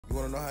You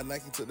want to know how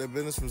Nike took their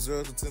business from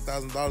 $0 to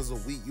 $10,000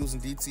 a week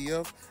using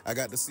DTF? I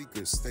got the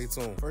secrets. Stay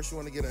tuned. First, you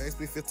want to get an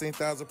XP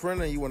 15000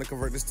 printer and you want to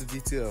convert this to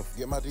DTF.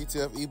 Get my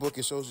DTF ebook.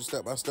 It shows you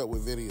step by step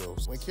with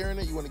videos. When carrying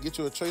it, you want to get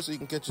you a tray so you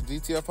can catch your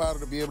DTF powder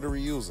to be able to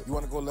reuse it. You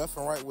want to go left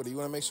and right with it. You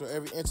want to make sure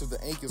every inch of the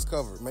ink is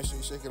covered. Make sure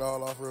you shake it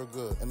all off real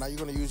good. And now you're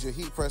going to use your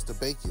heat press to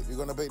bake it. You're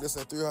going to bake this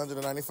at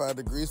 395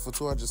 degrees for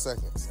 200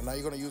 seconds. And now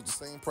you're going to use the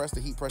same press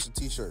to heat press your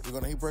t-shirt. You're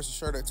going to heat press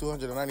your shirt at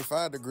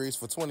 295 degrees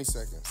for 20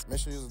 seconds. Make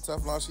sure you use a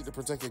Teflon sheet to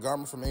protect your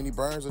garment from any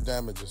burns or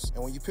damages.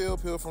 And when you peel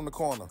from the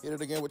corner. Hit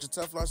it again with your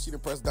Teflon sheet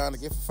and press down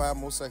again for 5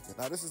 more seconds.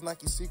 Now this is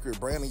Nike's secret,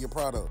 branding your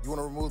product. You want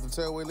to remove the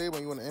tailway label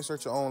and you want to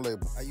insert your own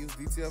label. I use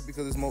DTF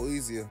because it's more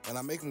easier. And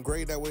I make them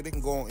gray, that way they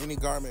can go on any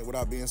garment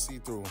without being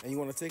see-through. And you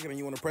want to take it and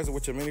you want to press it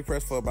with your mini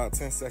press for about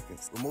 10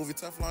 seconds. Remove your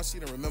Teflon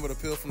sheet and remember to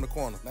peel from the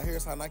corner. Now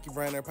here's how Nike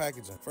brand their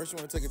packaging. First you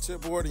want to take a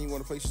chipboard and you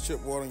want to place your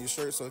chipboard on your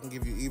shirt so it can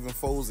give you even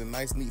folds and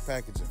nice neat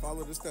packaging.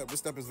 Follow this step. This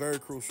step is very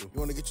crucial. You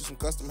want to get you some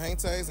custom hang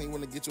tags and you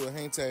want to get you a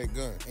hang tag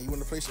gun. And you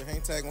want to place your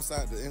hang tag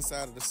inside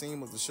of the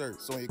seam of the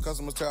shirt. So when your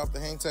customers tear off the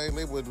hang tag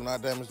label, it do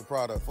not damage the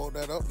product. Fold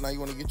that up. Now you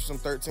want to get you some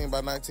 13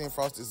 by 19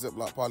 frosted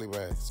Ziploc poly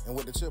bags. And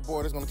with the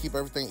chipboard, it's going to keep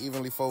everything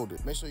evenly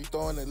folded. Make sure you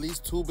throw in at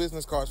least 2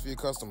 business cards for your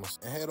customers.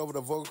 And head over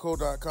to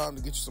Vogaco.com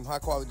to get you some high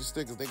quality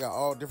stickers. They got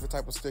all different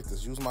type of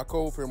stickers. Use my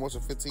code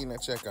PureMotion15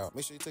 at checkout.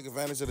 Make sure you take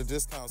advantage of the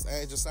discounts.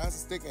 Add your size of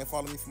sticker and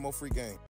follow me for more free game.